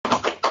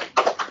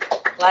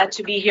Glad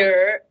to be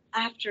here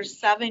after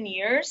 7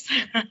 years.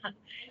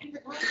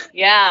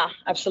 Yeah,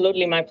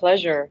 absolutely, my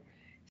pleasure.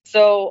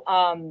 So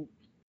I'm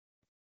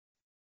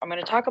going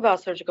to talk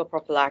about surgical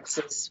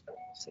prophylaxis.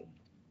 Let's see.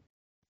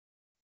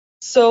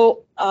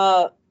 So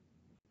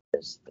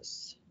there's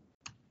this.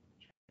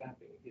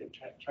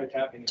 Try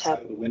tapping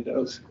inside of the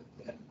windows.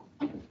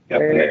 Yeah,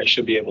 and then you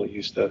should be able to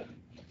use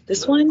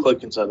this one.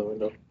 Click inside the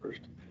window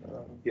first.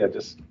 Yeah,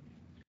 just.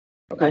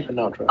 Okay. And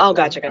now try. Oh,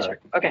 gotcha.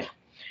 Okay.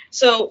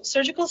 So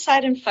surgical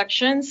site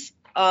infections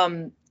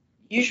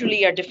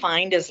usually are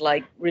defined as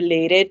like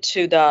related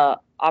to the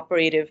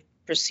operative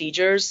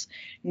procedures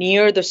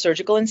near the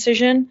surgical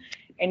incision,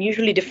 and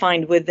usually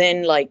defined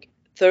within like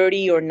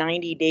 30 or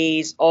 90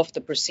 days of the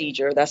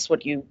procedure. That's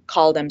what you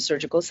call them,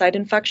 surgical site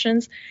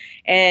infections.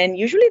 And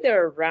usually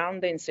they're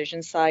around the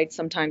incision site.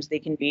 Sometimes they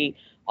can be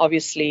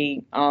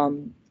obviously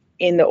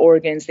in the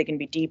organs, they can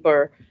be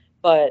deeper,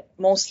 but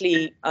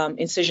mostly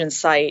incision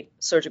site,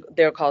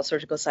 they're called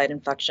surgical site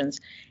infections.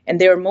 And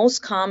they're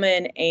most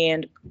common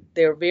and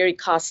they're very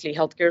costly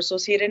healthcare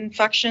associated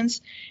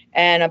infections.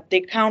 And they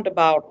count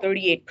about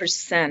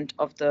 38%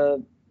 of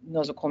the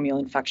nosocomial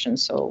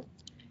infections. So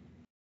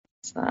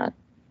that's that.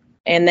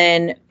 And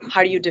then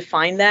how do you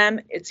define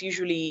them? It's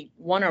usually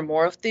one or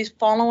more of these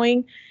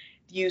following.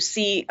 You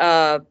see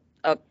a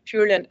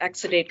purulent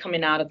exudate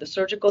coming out of the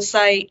surgical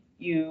site.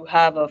 You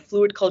have a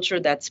fluid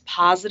culture that's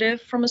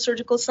positive from a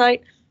surgical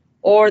site,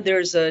 or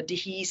there's a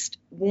dehisced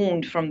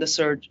wound from the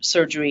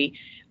surgery,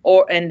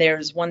 and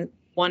there's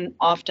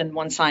often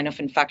one sign of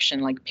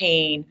infection like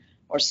pain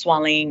or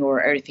swelling or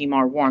erythema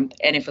or warmth,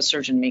 and if a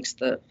surgeon makes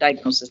the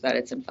diagnosis that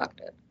it's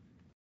infected,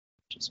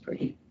 which is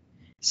pretty.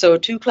 So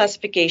two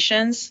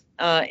classifications,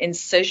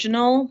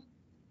 incisional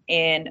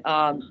and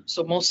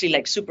so mostly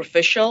like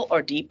superficial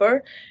or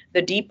deeper.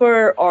 The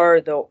deeper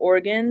are the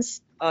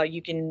organs.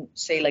 You can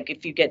say like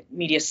if you get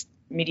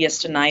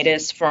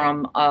mediastinitis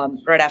from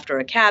right after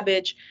a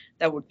cabbage,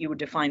 you would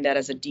define that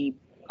as a deep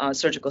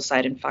surgical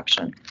site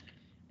infection.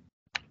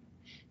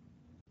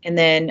 And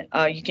then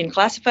you can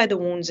classify the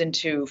wounds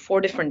into 4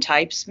 different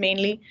types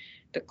mainly: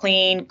 the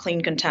clean,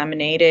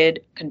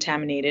 contaminated,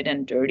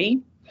 and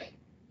dirty.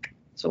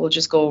 So we'll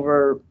just go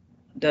over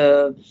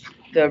the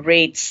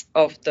rates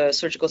of the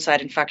surgical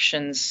site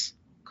infections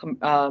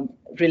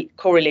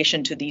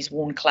correlation to these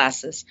wound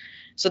classes.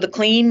 So the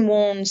clean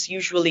wounds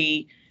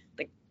usually,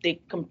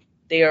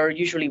 they are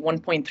usually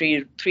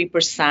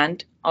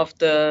 1.3% of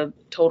the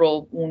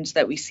total wounds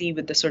that we see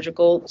with the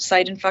surgical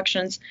site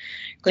infections.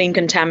 Clean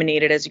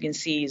contaminated, as you can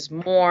see, is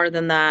more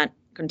than that.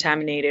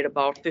 Contaminated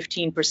about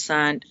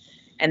 15%,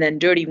 and then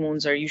dirty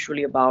wounds are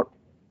usually about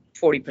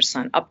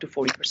 40%, up to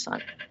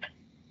 40%.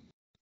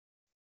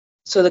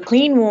 So the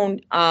clean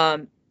wound,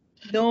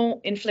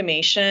 no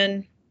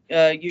inflammation,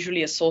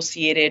 usually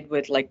associated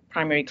with like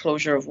primary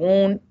closure of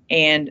wound,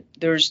 and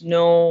there's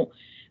no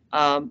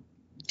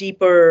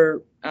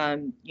deeper,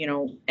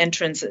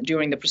 entrance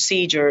during the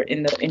procedure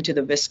into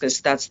the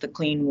viscous. That's the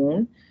clean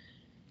wound.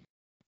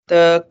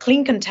 The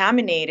clean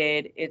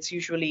contaminated, it's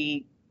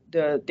usually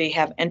they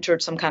have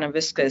entered some kind of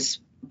viscous,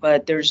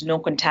 but there's no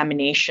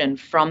contamination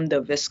from the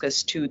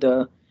viscous to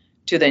the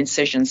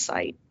incision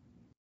site.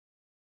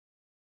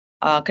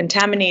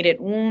 Contaminated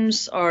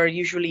wounds are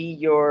usually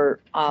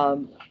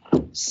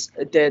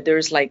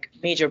there's like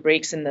major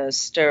breaks in the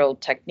sterile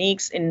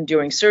techniques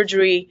during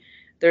surgery.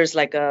 There's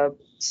like a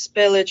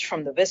spillage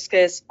from the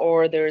viscous,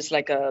 or there's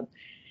like a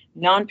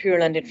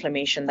non-purulent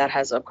inflammation that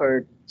has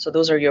occurred. So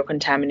those are your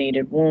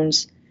contaminated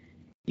wounds.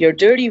 Your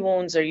dirty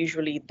wounds are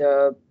usually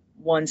the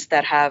ones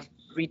that have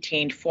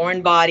retained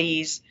foreign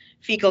bodies,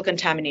 fecal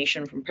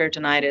contamination from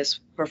peritonitis,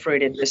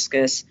 perforated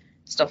viscous,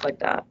 stuff like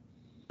that.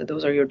 So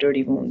those are your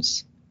dirty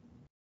wounds.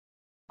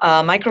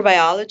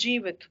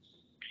 Microbiology with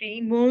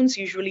clean wounds,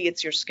 usually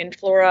it's your skin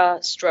flora,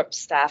 strep,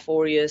 staph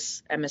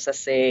aureus,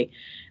 MSSA,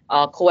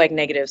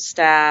 coag-negative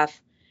staph.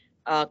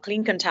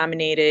 Clean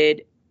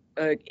contaminated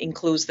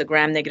includes the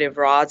gram-negative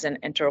rods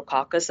and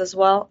enterococcus as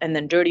well. And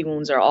then dirty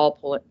wounds are all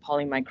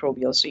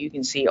polymicrobial, so you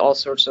can see all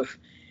sorts of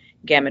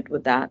gamut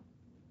with that.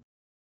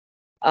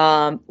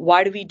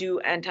 Why do we do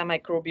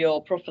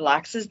antimicrobial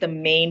prophylaxis? The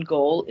main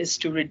goal is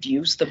to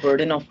reduce the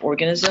burden of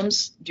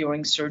organisms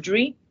during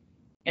surgery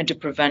and to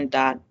prevent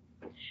that.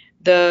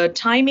 The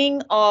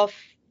timing of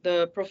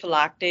the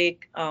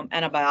prophylactic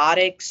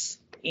antibiotics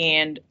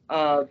and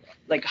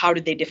like how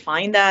do they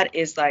define that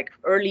is like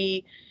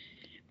early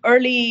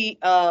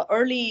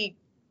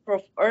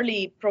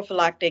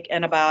prophylactic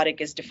antibiotic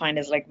is defined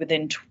as like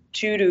within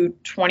 2 to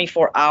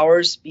 24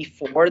 hours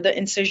before the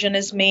incision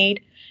is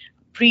made.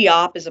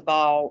 Pre-op is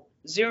about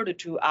 0 to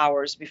 2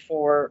 hours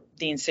before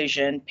the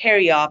incision.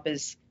 Peri-op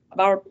is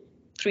about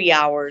 3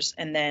 hours,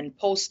 and then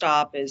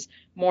post-op is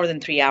more than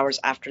 3 hours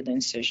after the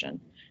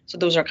incision. So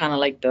those are kind of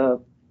like the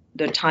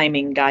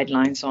timing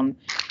guidelines on.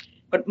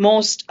 But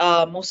most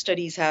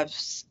studies have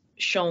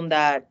shown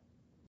that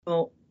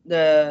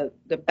the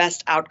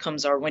best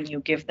outcomes are when you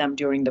give them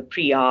during the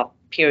pre-op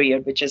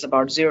period, which is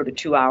about 0 to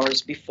 2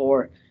 hours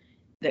before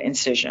the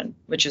incision,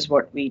 which is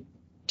what we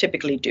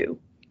typically do.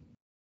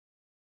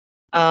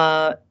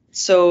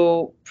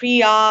 So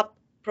pre-op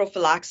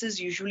prophylaxis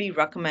usually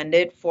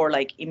recommended for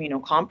like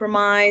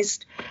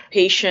immunocompromised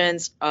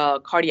patients,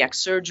 cardiac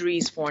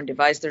surgeries, foreign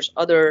device. There's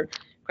other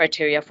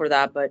criteria for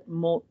that, but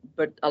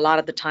a lot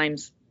of the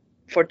times,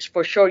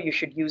 for sure, you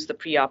should use the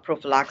pre-op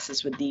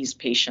prophylaxis with these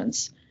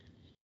patients.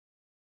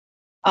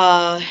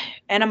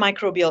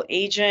 Antimicrobial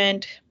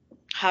agent,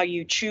 how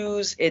you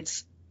choose,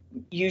 it's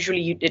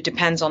usually it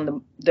depends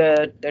on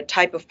the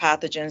type of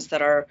pathogens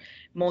that are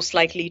most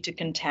likely to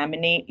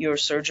contaminate your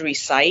surgery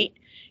site.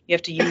 You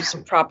have to use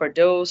proper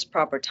dose,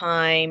 proper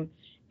time,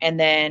 and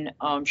then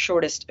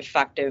shortest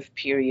effective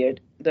period.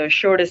 The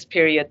shortest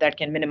period that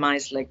can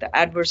minimize like the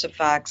adverse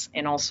effects,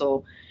 and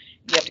also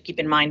you have to keep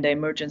in mind the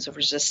emergence of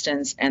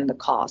resistance and the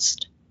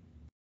cost.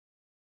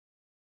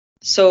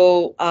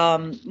 So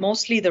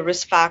mostly the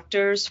risk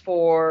factors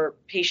for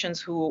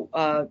patients who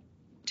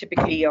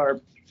typically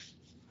are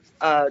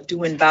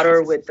doing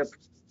better with the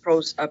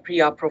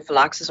pre-op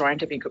prophylaxis or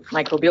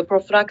antimicrobial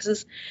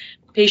prophylaxis,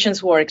 patients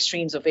who are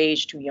extremes of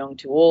age, too young,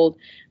 too old,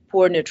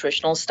 poor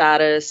nutritional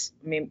status,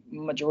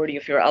 majority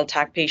of your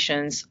LTAC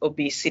patients,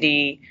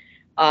 obesity,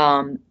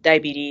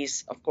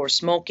 diabetes, of course,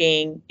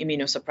 smoking,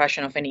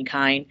 immunosuppression of any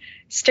kind,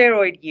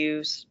 steroid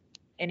use,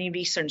 any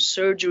recent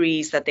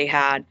surgeries that they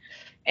had,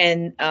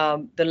 and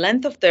the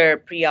length of their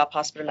pre-op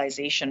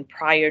hospitalization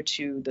prior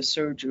to the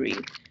surgery,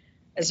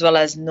 as well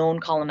as known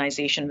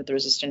colonization with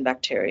resistant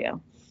bacteria.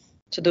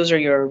 So those are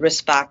your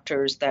risk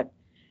factors that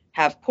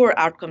have poor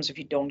outcomes if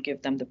you don't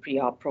give them the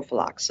pre-op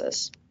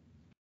prophylaxis.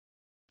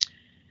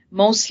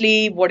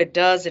 Mostly what it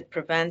does, it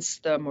prevents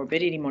the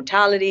morbidity,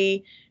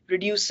 mortality,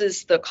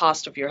 reduces the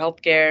cost of your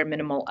healthcare,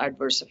 minimal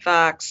adverse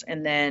effects,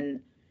 and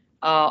then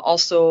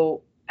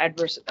also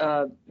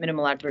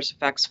minimal adverse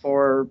effects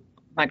for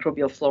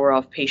microbial flora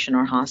of patient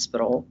or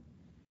hospital.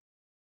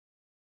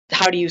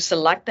 How do you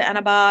select the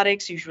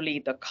antibiotics? Usually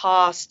the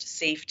cost,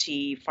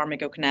 safety,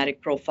 pharmacokinetic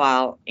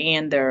profile,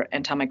 and their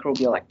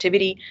antimicrobial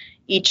activity.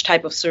 Each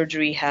type of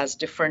surgery has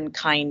different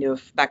kind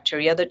of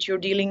bacteria that you're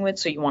dealing with,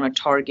 so you want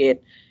to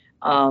target,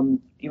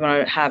 you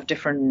want to have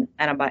different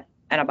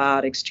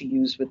antibiotics to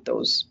use with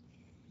those.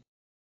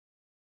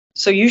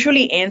 So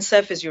usually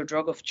ANSEF is your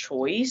drug of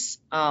choice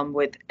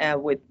with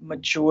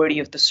majority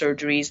of the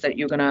surgeries that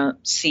you're gonna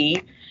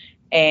see,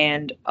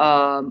 and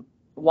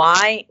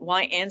why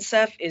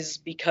ANSEF is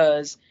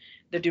because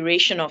the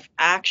duration of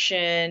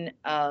action,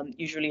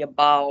 usually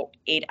about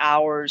 8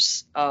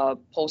 hours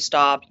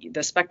post-op,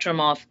 the spectrum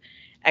of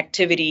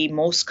activity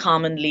most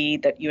commonly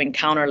that you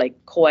encounter,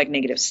 like coag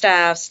negative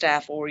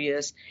staph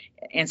aureus,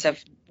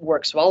 ANSEF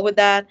works well with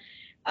that.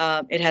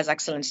 It has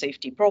excellent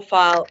safety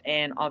profile,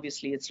 and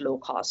obviously it's low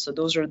cost. So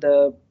those are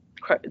the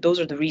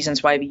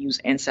reasons why we use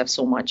ANSEF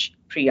so much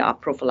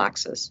pre-op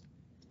prophylaxis.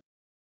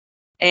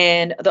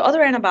 And the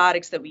other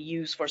antibiotics that we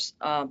use for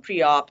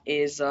pre-op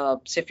is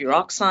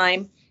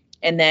cefuroxime,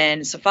 and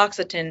then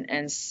cefoxitin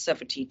and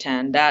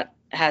cefotetan. That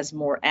has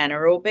more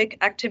anaerobic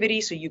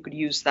activity, so you could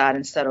use that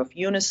instead of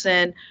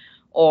Unicin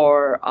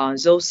or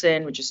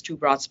Zocin, which is too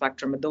broad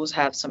spectrum, but those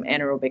have some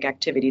anaerobic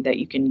activity that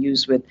you can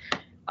use with,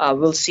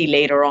 we'll see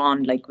later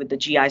on, like with the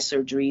GI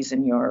surgeries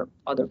and your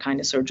other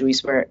kind of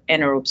surgeries where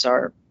anaerobes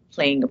are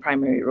playing a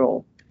primary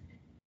role.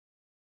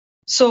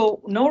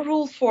 So no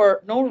role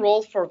for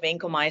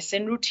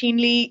vancomycin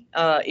routinely.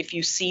 If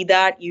you see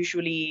that,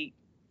 usually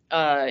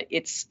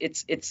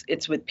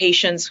it's with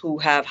patients who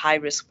have high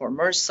risk for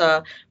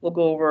MRSA. We'll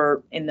go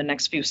over in the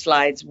next few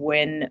slides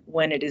when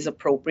it is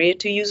appropriate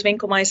to use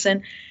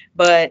vancomycin.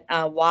 But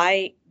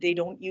why they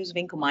don't use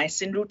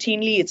vancomycin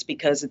routinely? It's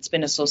because it's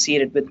been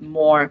associated with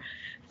more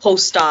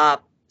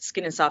post-op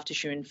skin and soft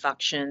tissue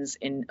infections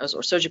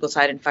or surgical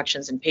site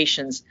infections in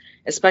patients,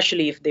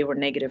 especially if they were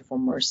negative for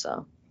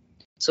MRSA.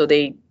 So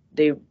they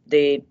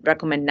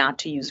recommend not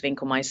to use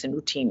vancomycin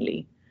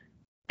routinely,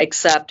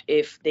 except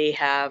if they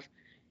have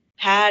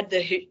had the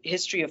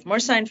history of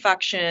MRSA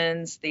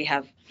infections, they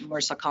have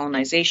MRSA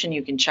colonization,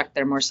 you can check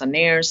their MRSA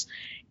NAIRS,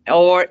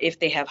 or if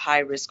they have high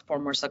risk for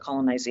MRSA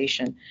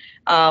colonization.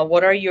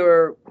 What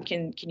are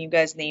can you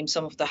guys name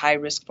some of the high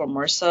risk for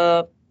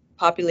MRSA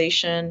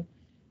population,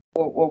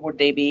 or what would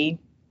they be?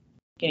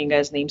 Can you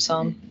guys name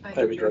some?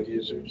 Heavy drug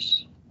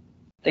users.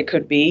 They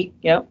could be,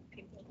 yep.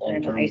 People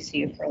in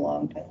ICU for a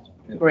long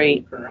time.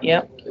 Great,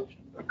 yep.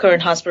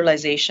 Current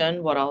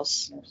hospitalization, what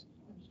else?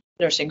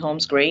 Nursing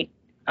homes, great.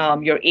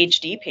 Your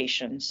HD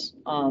patients,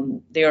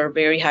 they are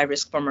very high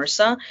risk for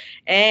MRSA,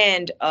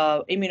 and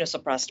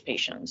immunosuppressed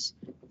patients.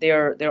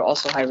 They're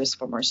also high risk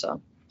for MRSA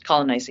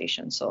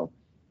colonization. So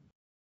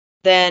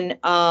then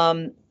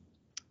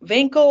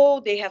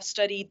Vanco, they have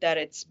studied that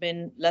it's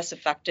been less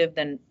effective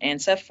than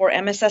ANSEF for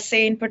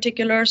MSSA in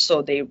particular,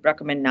 so they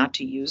recommend not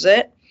to use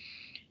it.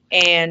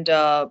 And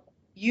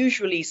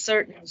usually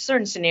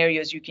certain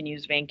scenarios you can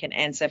use Vanc and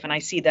ANSEF, and I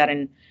see that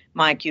in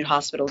my acute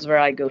hospitals where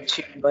I go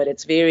to, but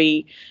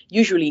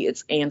usually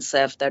it's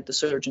ANSEF that the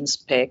surgeons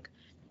pick.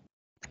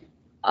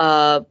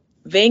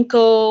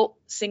 Vanco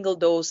single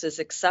dose is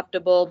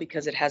acceptable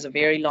because it has a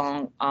very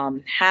long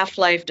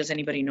half-life. Does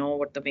anybody know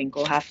what the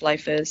Vanco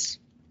half-life is?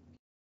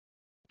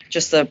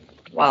 Just the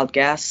Wild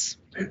guess.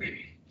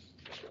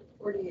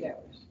 48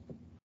 hours.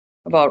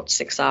 About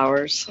 6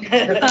 hours.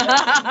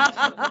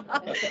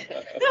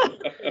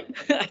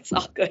 That's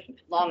all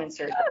good. Long and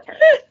surgical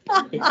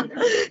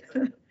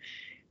term.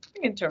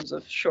 In terms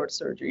of short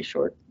surgery,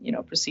 short,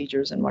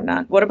 procedures and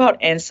whatnot. What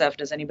about NSEF?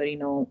 Does anybody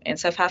know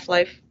NSEF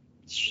half-life?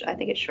 I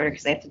think it's shorter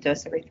because they have to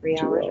dose every 3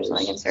 hours or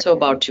something. So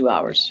about 2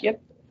 hours.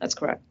 Yep, that's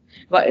correct.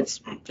 But it's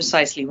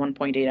precisely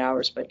 1.8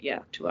 hours, but yeah,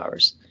 2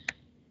 hours.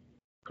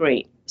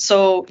 Great.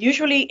 So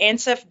usually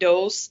NSEF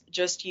dose,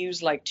 just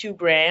use like 2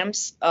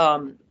 grams.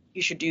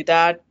 You should do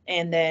that.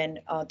 And then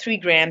 3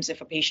 grams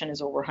if a patient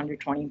is over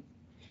 120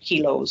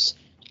 kilos.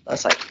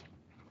 That's like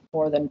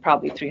more than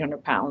probably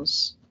 300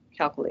 pounds,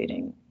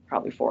 calculating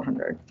probably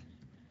 400.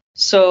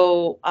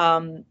 So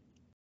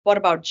what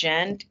about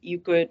GENT?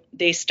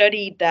 They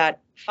studied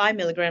that 5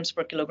 milligrams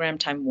per kilogram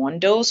time 1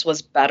 dose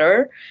was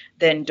better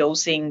than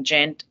dosing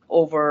GENT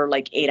over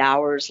like 8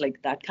 hours,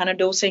 like that kind of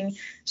dosing.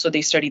 So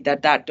they studied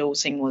that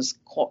dosing was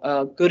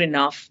good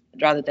enough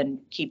rather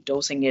than keep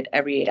dosing it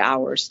every 8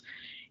 hours.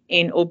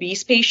 In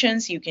obese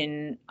patients,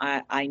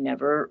 I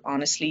never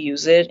honestly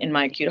use it in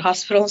my acute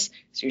hospitals.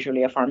 It's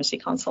usually a pharmacy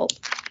consult.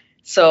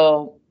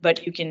 So,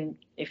 but you can,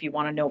 if you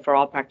want to know for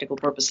all practical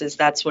purposes,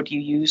 that's what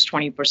you use,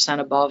 20%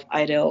 above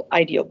ideal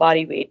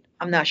body weight.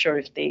 I'm not sure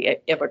if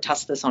they ever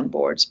test this on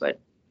boards, but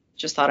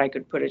just thought I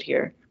could put it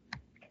here.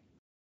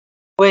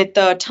 With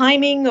the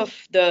timing of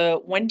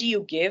when do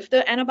you give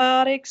the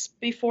antibiotics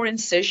before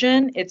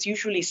incision, it's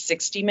usually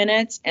 60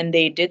 minutes. And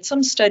they did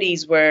some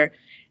studies where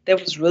there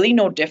was really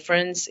no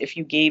difference if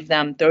you gave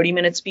them 30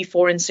 minutes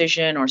before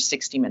incision or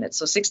 60 minutes.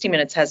 So 60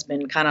 minutes has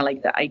been kind of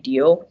like the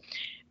ideal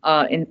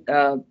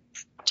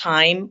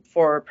time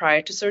for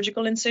prior to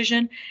surgical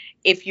incision.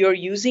 If you're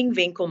using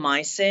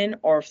vancomycin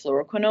or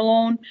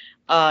fluoroquinolone,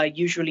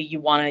 usually you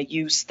want to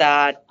use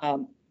that,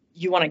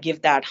 you want to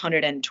give that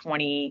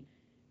 120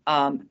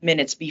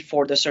 minutes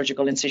before the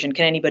surgical incision.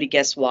 Can anybody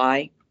guess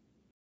why?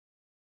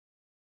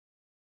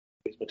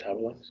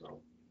 Metabolites.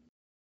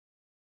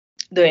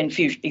 The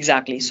infusion,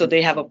 exactly. So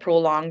they have a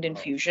prolonged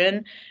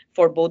infusion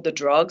for both the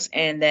drugs,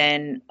 and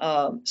then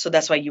so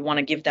that's why you want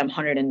to give them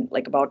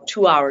about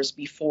 2 hours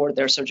before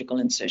their surgical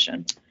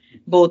incision,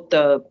 both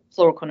the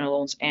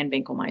fluoroquinolones and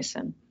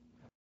vancomycin.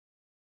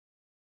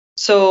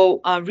 So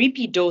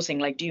repeat dosing,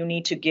 like do you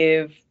need to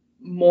give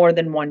more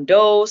than 1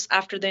 dose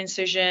after the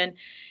incision?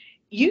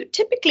 You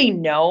typically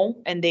know,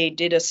 and they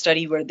did a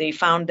study where they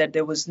found that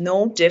there was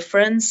no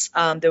difference.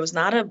 There was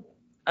not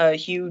a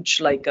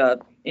huge,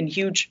 in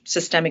huge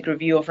systemic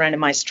review of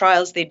randomized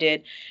trials they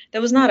did,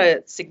 there was not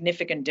a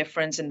significant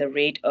difference in the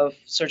rate of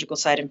surgical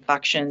site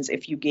infections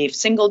if you gave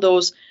single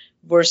dose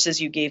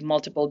versus you gave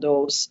multiple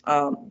dose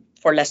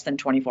for less than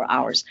 24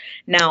 hours.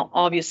 Now,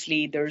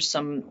 obviously, there's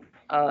some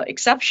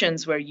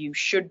exceptions where you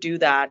should do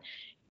that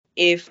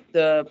if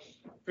the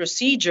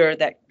procedure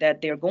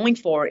that they're going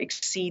for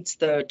exceeds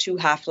the 2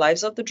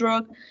 half-lives of the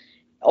drug,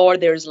 or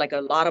there's like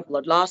a lot of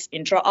blood loss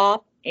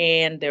intra-op,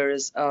 and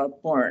there's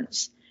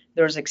burns.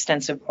 There's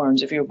extensive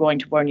burns. If you're going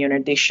to burn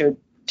unit, they should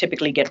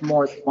typically get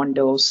more than 1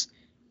 dose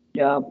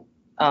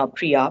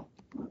pre-op,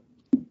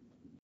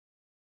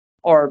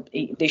 or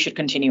they should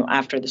continue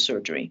after the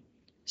surgery.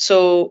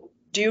 So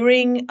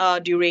during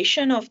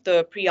duration of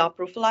the pre-op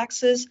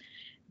prophylaxis,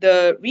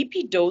 the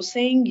repeat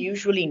dosing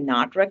usually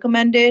not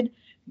recommended.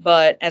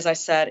 But as I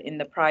said in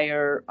the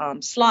prior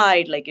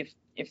slide, like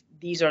if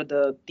these are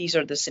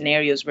the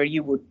scenarios where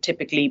you would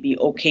typically be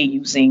okay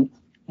using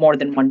more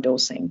than 1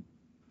 dosing.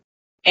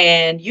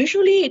 And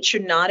usually it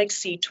should not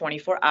exceed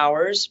 24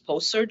 hours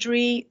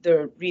post-surgery,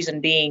 the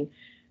reason being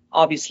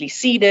obviously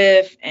C.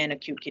 diff and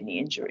acute kidney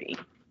injury.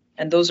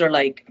 And those are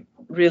like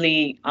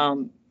really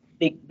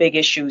big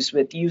issues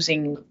with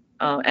using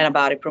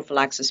antibiotic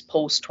prophylaxis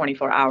post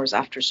 24 hours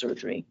after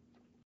surgery.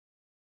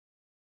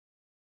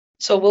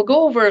 So we'll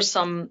go over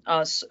some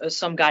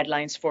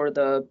guidelines for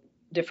the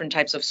different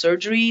types of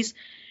surgeries.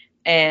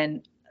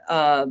 And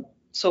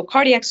so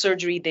cardiac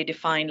surgery, they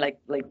define like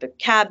the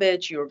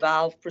CABG, your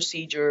valve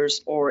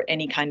procedures, or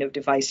any kind of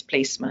device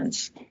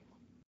placements.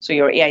 So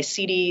your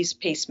AICDs,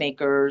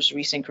 pacemakers,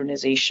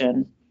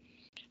 resynchronization.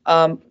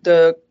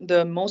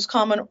 The most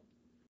common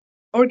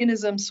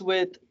organisms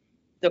with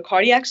the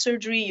cardiac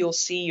surgery, you'll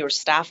see your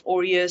Staph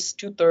aureus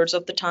 2/3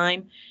 of the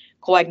time,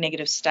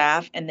 coag-negative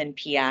staph, and then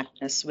P.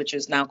 acnes, which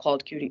is now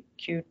called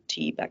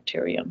QT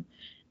bacterium,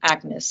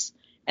 acnes.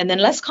 And then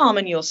less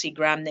common, you'll see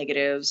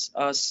gram-negatives,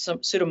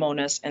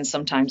 Pseudomonas, and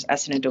sometimes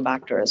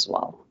Acinetobacter as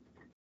well.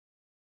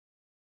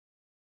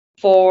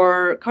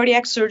 For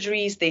cardiac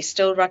surgeries, they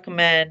still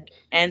recommend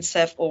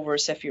NSEF over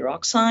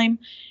cefuroxime,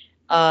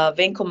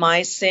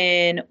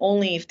 vancomycin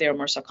only if they're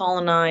MRSA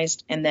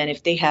colonized, and then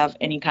if they have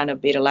any kind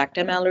of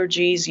beta-lactam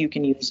allergies, you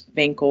can use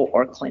Vanco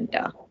or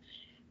Clinta,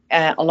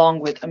 along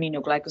with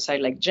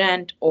aminoglycoside like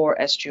GENT or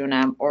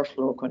SGNM or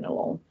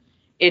fluoroquinolone.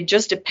 It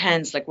just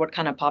depends like what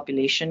kind of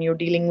population you're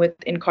dealing with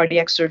in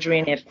cardiac surgery,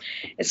 and if,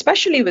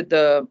 especially with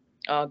the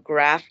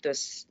graft,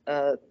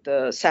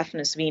 the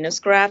saphenous venous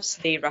grafts,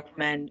 they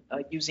recommend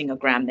using a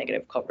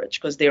gram-negative coverage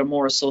because they are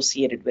more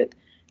associated with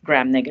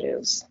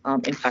gram-negatives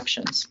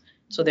infections.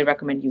 So they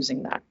recommend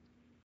using that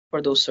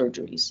for those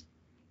surgeries.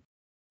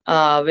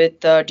 With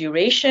the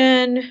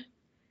duration,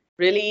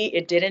 really,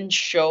 it didn't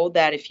show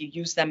that if you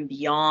use them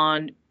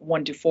beyond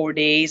 1 to 4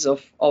 days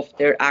of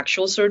their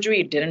actual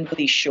surgery, it didn't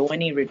really show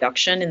any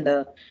reduction in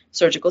the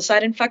surgical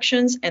site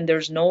infections, and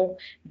there's no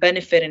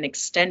benefit in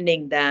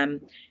extending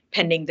them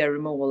pending their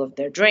removal of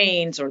their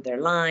drains or their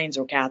lines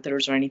or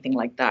catheters or anything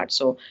like that.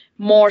 So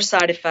more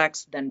side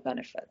effects than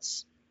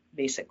benefits,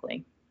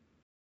 basically.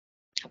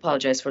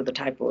 Apologize for the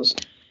typos.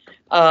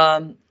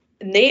 And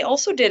they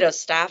also did a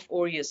Staph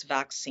aureus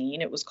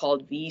vaccine. It was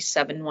called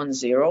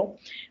V710,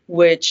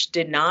 which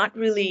did not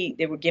really,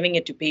 they were giving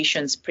it to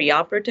patients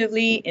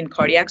preoperatively in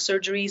cardiac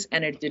surgeries,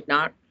 and it did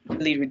not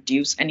really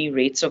reduce any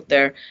rates of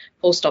their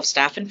post-op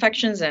staph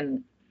infections.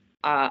 And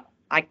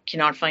I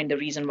cannot find the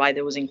reason why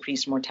there was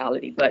increased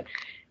mortality, but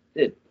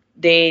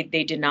they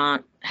did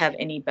not have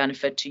any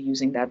benefit to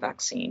using that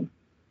vaccine.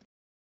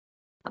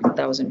 I thought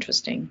that was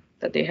interesting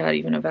that they had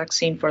even a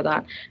vaccine for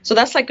that. So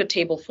that's like a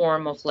table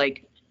form of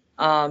like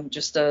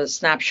just a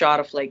snapshot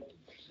of like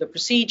the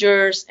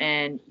procedures,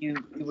 and you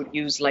would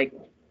use like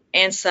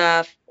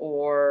ANSEF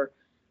or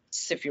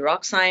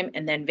cefuroxime,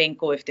 and then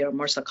Venco if they're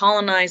MRSA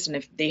colonized, and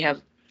if they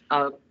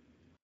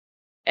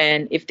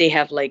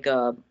have like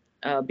a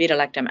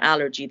beta-lactam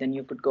allergy, then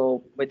you could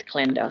go with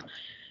Clinda.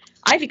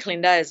 IV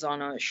Clinda is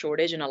on a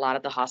shortage in a lot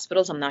of the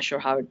hospitals. I'm not sure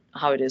how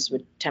it is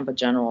with Tampa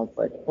General,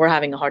 but we're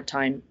having a hard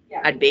time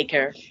at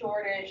Baker.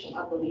 Shortage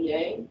of the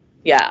leading.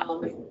 Yeah.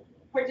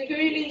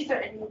 Particularly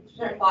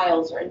certain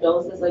vials, certain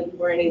doses, like we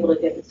weren't able to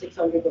get the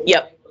 600, but we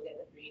Yep. were able to get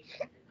the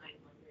 300,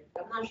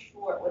 900. I'm not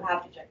sure. We'll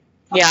have to check.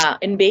 Yeah,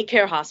 in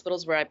Baycare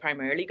hospitals where I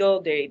primarily go,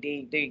 they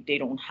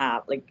don't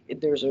have like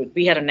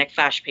we had a neck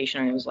fash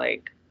patient, and it was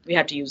like we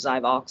had to use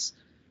Zyvox,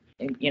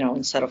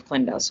 instead of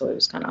Clinda, so it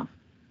was kind of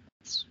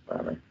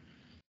whatever.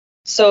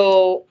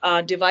 So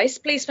device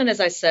placement, as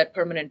I said,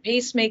 permanent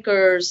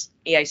pacemakers,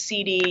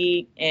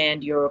 AICD,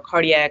 and your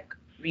cardiac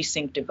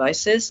resync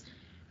devices.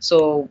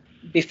 So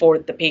before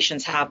the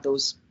patients have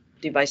those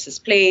devices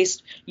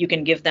placed, you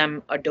can give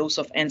them a dose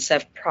of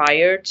NSAID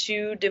prior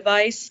to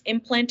device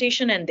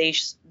implantation, and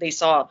they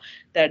saw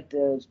that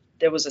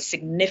there was a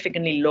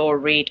significantly lower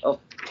rate of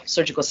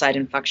surgical site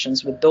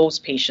infections with those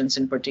patients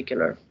in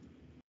particular.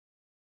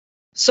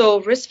 So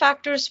risk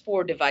factors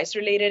for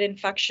device-related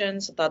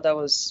infections, I thought that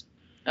was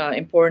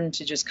important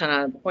to just kind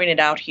of point it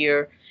out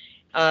here.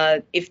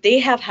 If they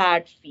have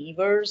had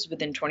fevers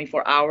within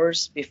 24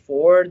 hours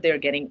before they're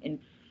getting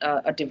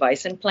a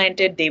device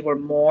implanted, they were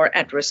more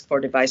at risk for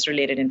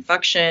device-related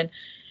infection,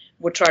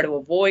 would try to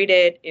avoid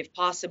it if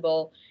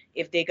possible.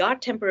 If they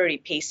got temporary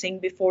pacing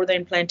before the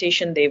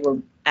implantation, they were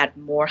at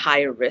more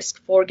higher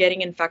risk for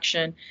getting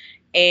infection.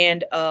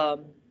 And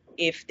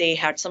if they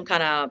had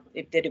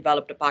if they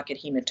developed a pocket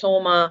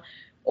hematoma,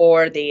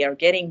 or they are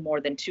getting more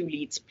than 2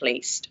 leads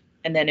placed.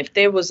 And then if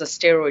there was a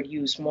steroid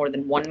use more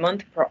than 1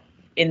 month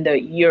in the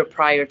year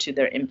prior to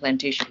their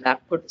implantation,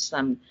 that puts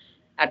them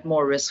at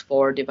more risk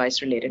for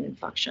device-related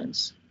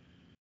infections.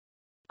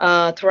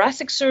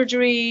 Thoracic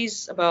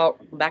surgeries, about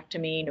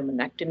lumpectomy,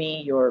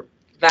 pneumonectomy, your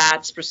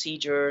VATS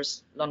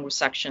procedures, lung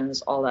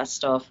resections, all that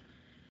stuff.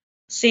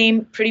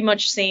 Pretty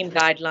much same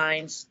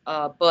guidelines,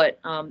 but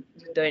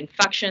the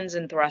infections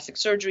in thoracic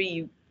surgery,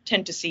 you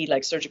tend to see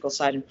like surgical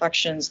site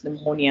infections,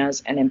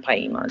 pneumonias, and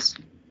empyemas.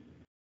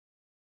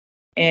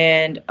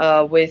 And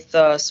with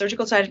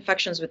surgical site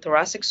infections with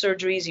thoracic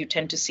surgeries, you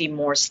tend to see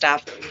more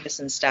staph aureus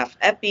and staph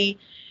epi.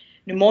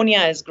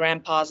 Pneumonia is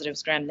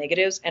gram-positives,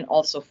 gram-negatives, and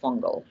also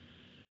fungal.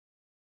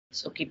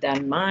 So keep that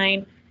in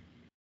mind.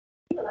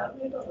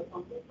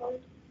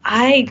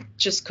 I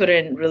just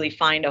couldn't really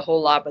find a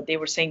whole lot, but they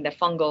were saying that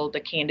fungal, the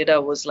candida,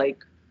 was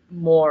like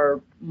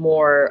more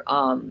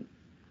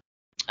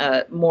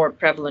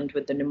prevalent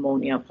with the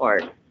pneumonia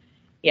part.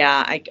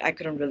 Yeah, I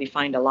couldn't really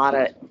find a lot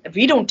of.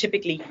 We don't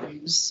typically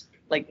use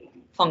like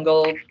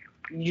fungal,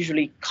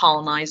 usually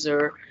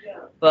colonizer,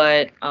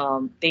 but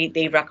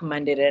they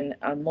recommended it,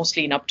 and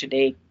mostly in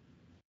UpToDate.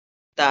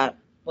 That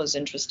was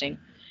interesting.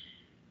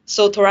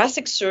 So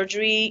thoracic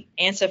surgery,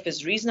 ANSEF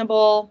is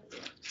reasonable.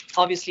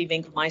 Obviously,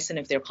 vancomycin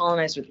if they're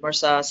colonized with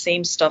MRSA,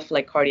 same stuff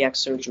like cardiac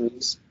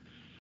surgeries.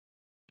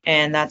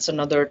 And that's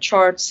another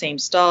chart, same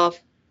stuff.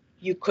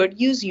 You could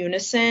use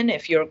Unison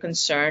if you're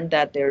concerned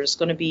that there's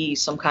going to be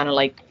some kind of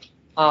like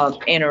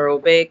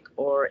anaerobic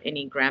or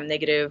any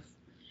gram-negative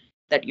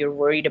that you're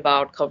worried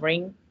about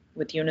covering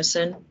with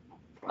Unison.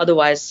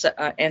 Otherwise,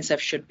 ANSEF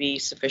should be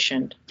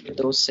sufficient for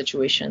those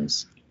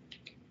situations.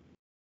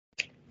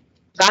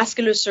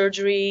 Vascular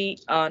surgery,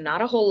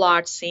 not a whole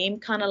lot, same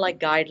kind of like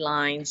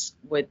guidelines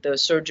with the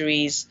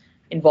surgeries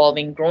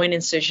involving groin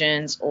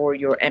incisions or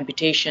your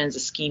amputations,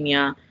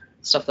 ischemia,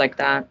 stuff like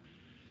that.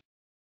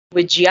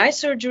 With GI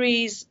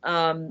surgeries,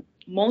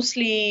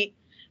 mostly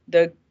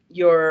the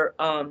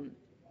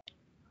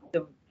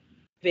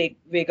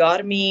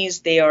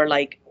vagotomies, they are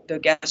like the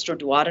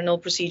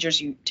gastroduodenal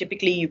procedures. You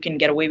can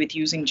get away with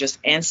using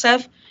just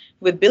ANSEF.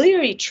 With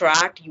biliary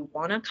tract, you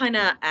want to kind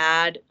of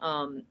add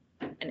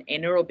an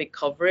anaerobic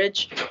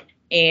coverage,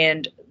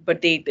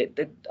 But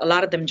a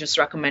lot of them just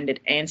recommended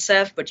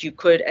ANSEF, but you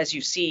could, as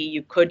you see,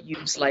 you could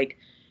use like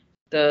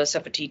the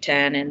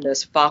cefotetan and the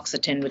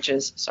cefoxitin,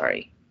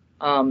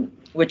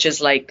 which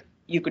is like,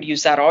 you could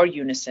use that, or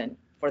Unison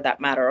for that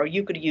matter, or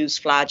you could use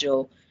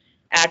Flagyl,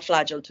 add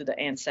Flagyl to the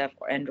ANSEF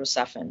or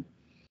Androcephin.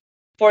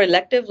 For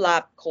elective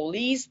lab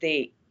choles,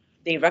 they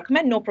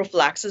recommend no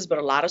prophylaxis, but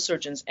a lot of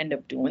surgeons end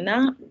up doing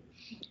that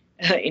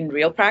in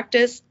real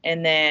practice.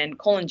 And then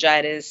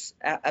cholangitis,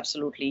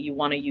 absolutely, you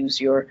want to use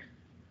your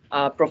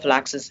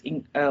prophylaxis.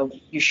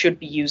 You should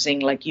be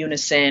using like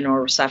Unison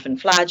or Cephin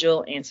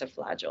Flagyl, ANSEF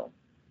Flagyl.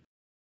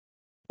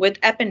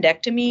 With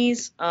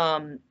appendectomies,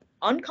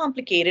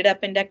 uncomplicated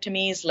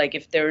appendectomies, like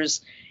if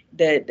there's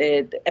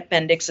the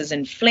appendix is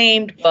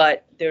inflamed,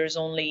 but there's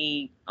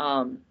only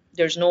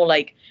there's no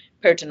like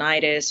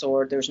peritonitis,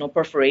 or there's no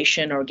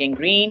perforation or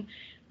gangrene,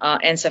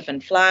 ANSEF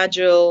and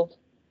Flagyl.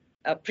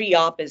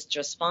 Pre-op is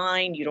just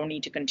fine. You don't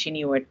need to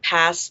continue it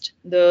past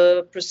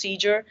the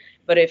procedure.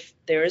 But if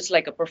there is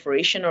like a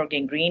perforation or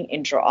gangrene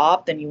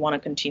intra-op, then you want to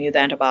continue the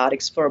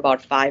antibiotics for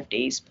about 5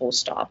 days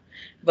post-op.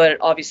 But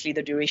obviously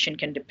the duration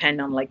can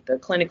depend on like the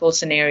clinical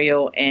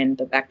scenario and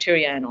the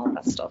bacteria and all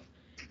that stuff.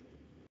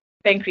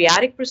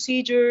 Pancreatic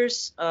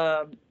procedures,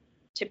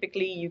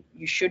 typically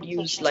you should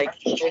use like...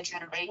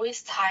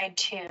 always tied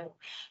to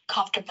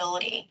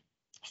comfortability,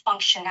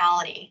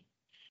 functionality,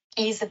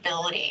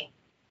 easeability.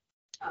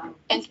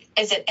 And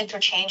is it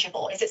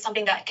interchangeable? Is it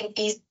something that can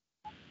ease?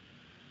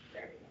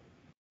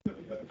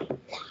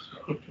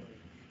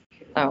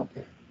 Oh.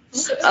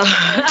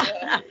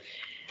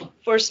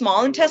 For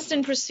small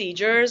intestine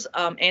procedures,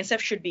 ANSEF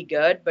should be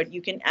good, but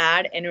you can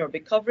add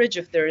anaerobic coverage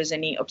if there is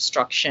any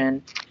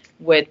obstruction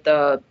with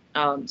the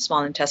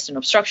small intestine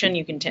obstruction.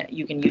 You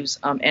can use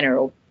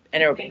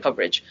anaerobic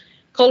coverage.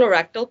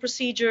 Colorectal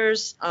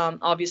procedures,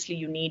 obviously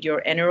you need your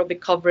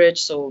anaerobic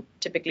coverage, so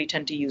typically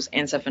tend to use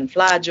ANSEF and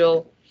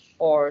Flagyl,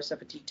 or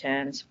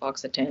cefotetan,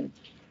 cefoxitin,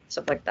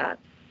 stuff like that.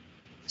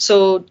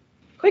 So,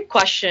 quick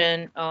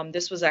question.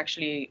 This was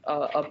actually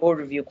a board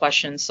review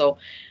question. So,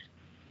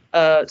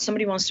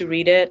 somebody wants to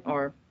read it,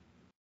 or?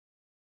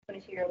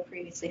 22-year-old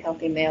previously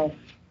healthy male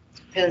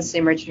presents to the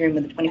emergency room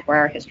with a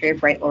 24-hour history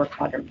of right lower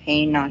quadrant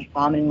pain, nausea,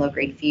 vomiting,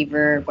 low-grade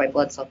fever, white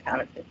blood cell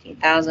count of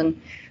 15,000.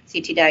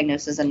 CT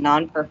diagnosis a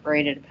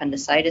non-perforated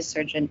appendicitis.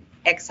 Surgeon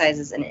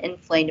excises an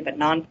inflamed but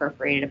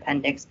non-perforated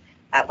appendix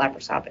at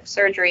laparoscopic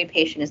surgery.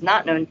 Patient is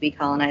not known to be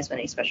colonized with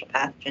any special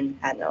pathogen,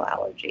 had no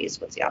allergies.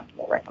 What's the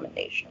optimal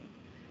recommendation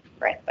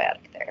for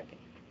antibiotic therapy?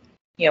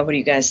 Yeah, what do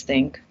you guys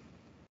think?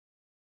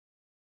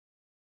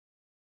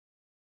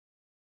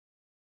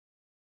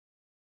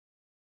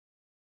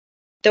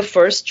 The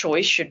first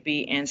choice should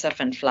be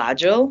ANSEF and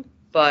Flagyl,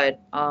 but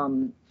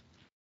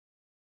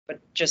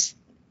just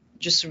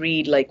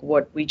read like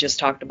what we just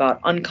talked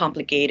about.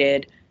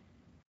 Uncomplicated,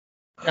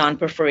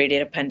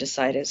 non-perforated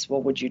appendicitis.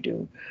 What would you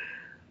do?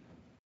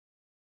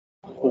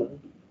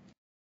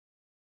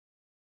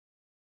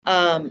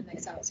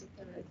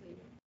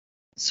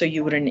 So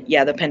you wouldn't, the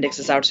appendix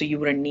is out, so you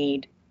wouldn't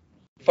need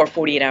for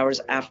 48 hours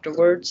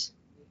afterwards.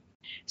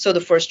 So the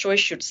first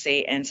choice should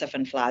say ANSEF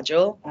and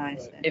Flagyl.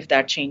 If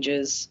that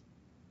changes,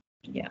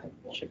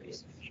 should be.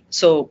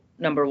 So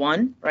number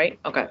 1, right?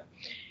 Okay.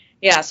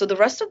 Yeah, so the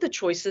rest of the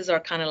choices are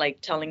kind of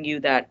like telling you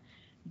that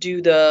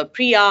do the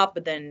pre-op,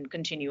 but then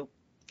continue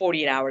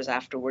 48 hours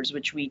afterwards,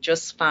 which we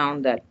just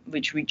learned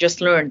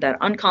that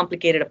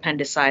uncomplicated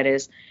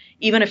appendicitis,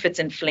 even if it's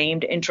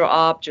inflamed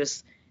intra-op,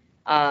 just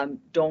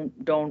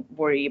don't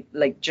worry,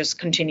 like just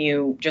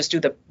continue, just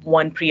do the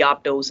 1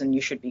 pre-op dose and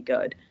you should be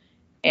good.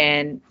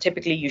 And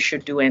typically you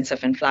should do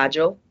ANSEF and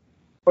Flagyl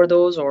for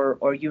those,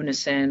 or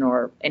Unison,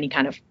 or any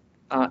kind of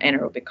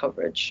anaerobic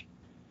coverage.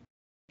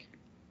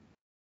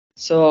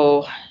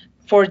 So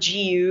for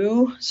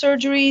GU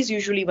surgeries,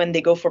 usually when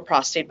they go for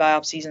prostate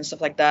biopsies and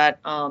stuff like that,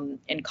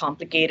 in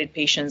complicated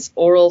patients,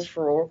 oral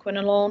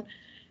fluoroquinolone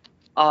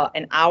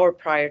an hour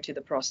prior to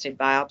the prostate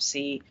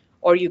biopsy,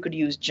 or you could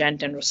use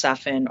Gent and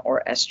Rocephin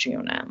or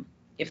Estrionam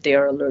if they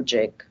are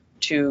allergic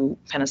to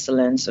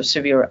penicillins or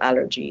severe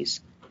allergies.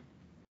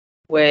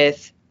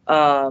 With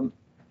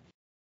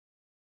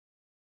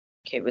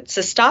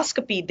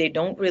cystoscopy, they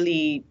don't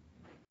really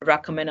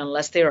recommend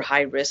unless they are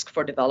high risk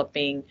for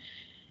developing.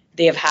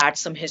 They have had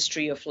some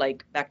history of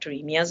like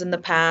bacteremias in the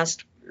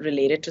past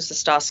related to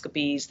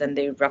cystoscopies, then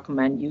they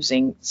recommend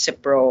using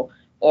Cipro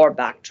or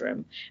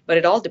Bactrim. But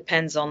it all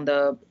depends on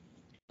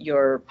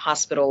your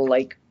hospital,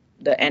 like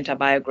the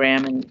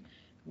antibiogram and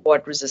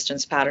what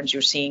resistance patterns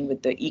you're seeing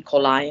with the E.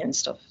 coli and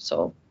stuff.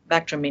 So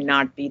Bactrim may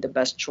not be the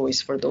best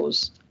choice for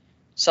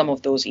some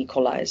of those E.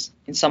 coli's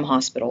in some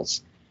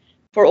hospitals.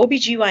 For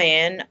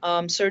OB-GYN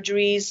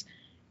surgeries,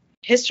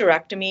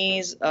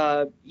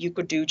 hysterectomies, you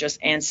could do just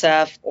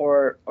ANSEF,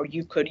 or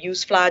you could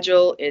use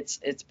Flagyl.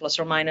 It's plus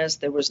or minus.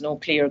 There was no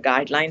clear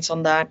guidelines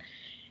on that.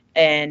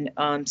 And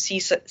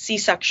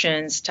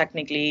C-sections,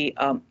 technically,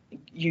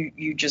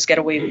 you just get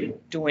away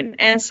with doing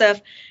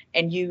ANSEF,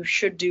 and you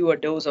should do a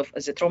dose of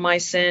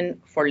azithromycin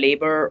for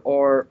labor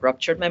or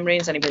ruptured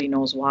membranes. Anybody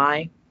knows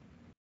why?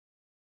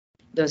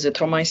 the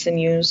azithromycin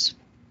use.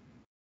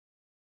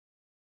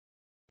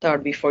 That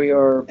would be for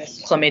your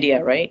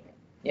chlamydia, right?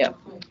 Yeah.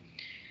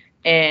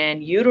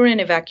 And uterine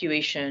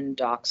evacuation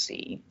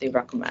doxy, they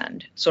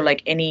recommend. So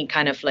like any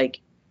kind of like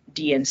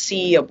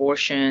DNC,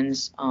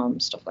 abortions,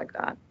 stuff like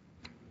that.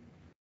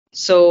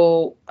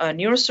 So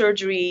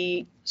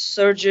neurosurgery,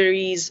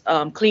 surgeries,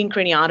 clean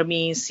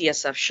craniotomies,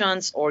 CSF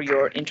shunts, or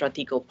your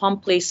intrathecal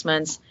pump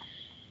placements.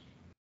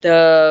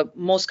 The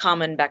most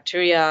common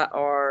bacteria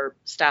are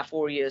Staph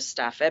aureus,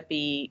 Staph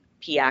epi,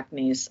 P.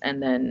 acnes,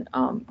 and then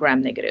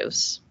gram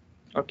negatives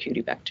or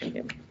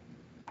Cutibacterium.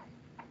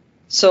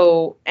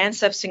 So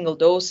ANSEF single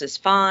dose is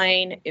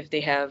fine if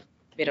they have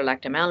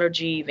beta-lactam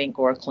allergy,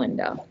 Vancomycin,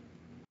 Clinda.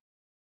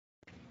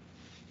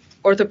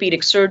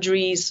 Orthopedic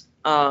surgeries,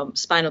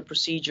 spinal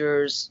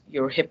procedures,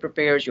 your hip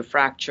repairs, your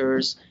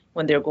fractures,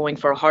 when they're going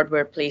for a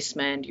hardware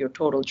placement, your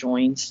total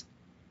joints.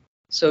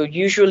 So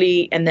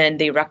usually, and then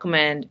they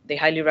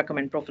highly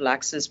recommend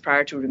prophylaxis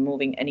prior to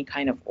removing any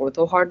kind of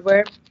ortho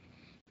hardware,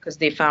 because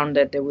they found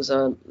that there was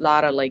a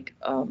lot of like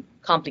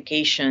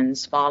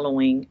complications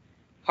following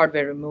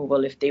hardware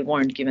removal if they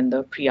weren't given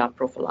the pre-op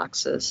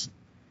prophylaxis,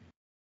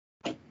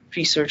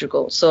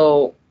 pre-surgical.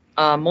 So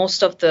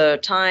most of the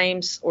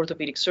times,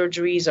 orthopedic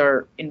surgeries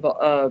are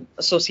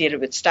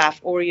associated with Staph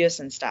aureus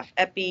and Staph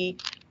epi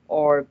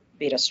or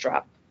beta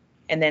strep.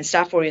 And then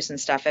Staph aureus and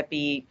Staph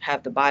epi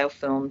have the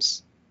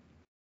biofilms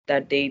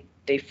that they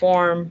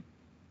form.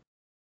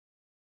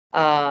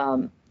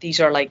 These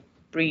are like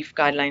brief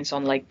guidelines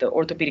on like the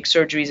orthopedic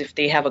surgeries. If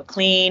they have a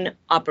clean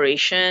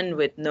operation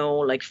with no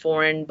like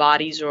foreign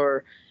bodies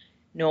or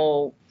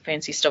no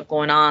fancy stuff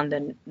going on,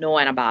 then no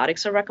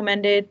antibiotics are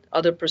recommended.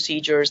 Other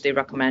procedures, they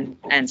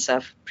recommend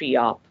ANSEF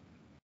pre-op.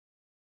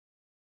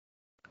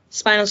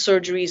 Spinal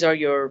surgeries are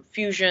your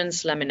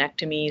fusions,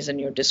 laminectomies, and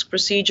your disc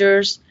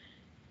procedures.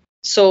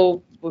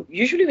 So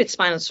usually with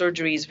spinal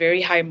surgeries,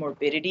 very high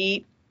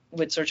morbidity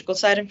with surgical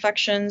site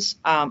infections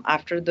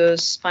after the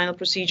spinal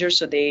procedure.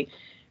 So they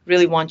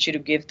really want you to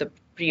give the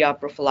pre-op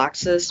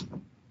prophylaxis.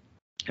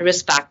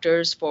 Risk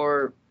factors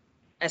for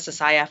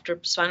SSI after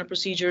spinal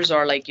procedures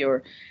are like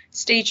your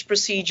staged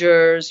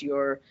procedures,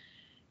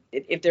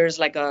 if there's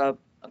like a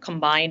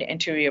combined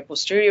anterior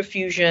posterior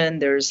fusion,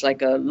 there's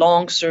like a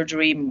long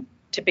surgery,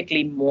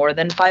 typically more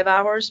than 5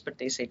 hours, but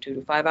they say 2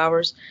 to 5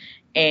 hours,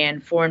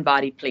 and foreign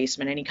body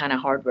placement, any kind of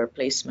hardware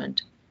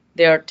placement.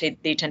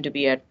 They tend to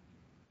be at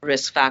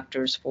risk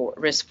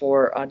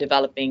for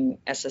developing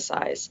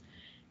SSIs.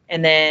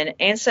 And then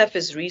ANSEF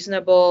is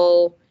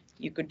reasonable.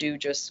 You could do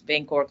just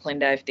Vancomycin,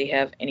 Clinda if they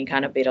have any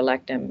kind of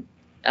beta-lactam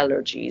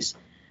allergies.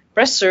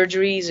 Breast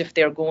surgeries, if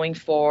they're going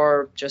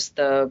for just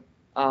the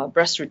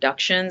breast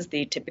reductions,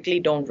 they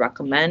typically don't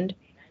recommend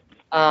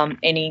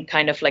any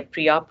kind of like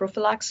pre-op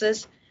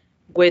prophylaxis.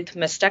 With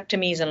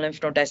mastectomies and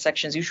lymph node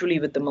dissections, usually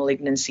with the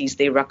malignancies,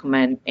 they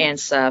recommend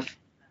ANSEF,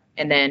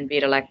 and then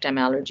beta-lactam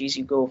allergies,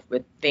 you go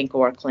with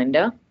Vancomycin,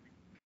 Clinda.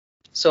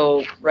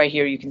 So right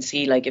here you can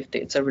see like if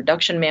it's a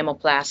reduction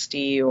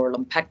mammoplasty or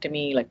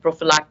lumpectomy, like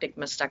prophylactic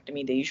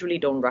mastectomy, they usually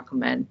don't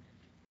recommend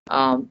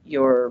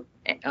your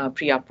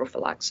pre-op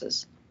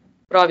prophylaxis.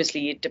 But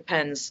obviously it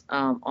depends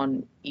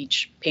on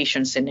each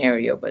patient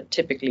scenario, but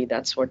typically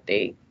that's what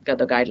the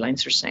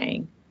guidelines are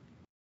saying.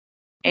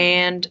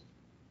 And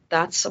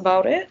that's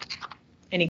about it.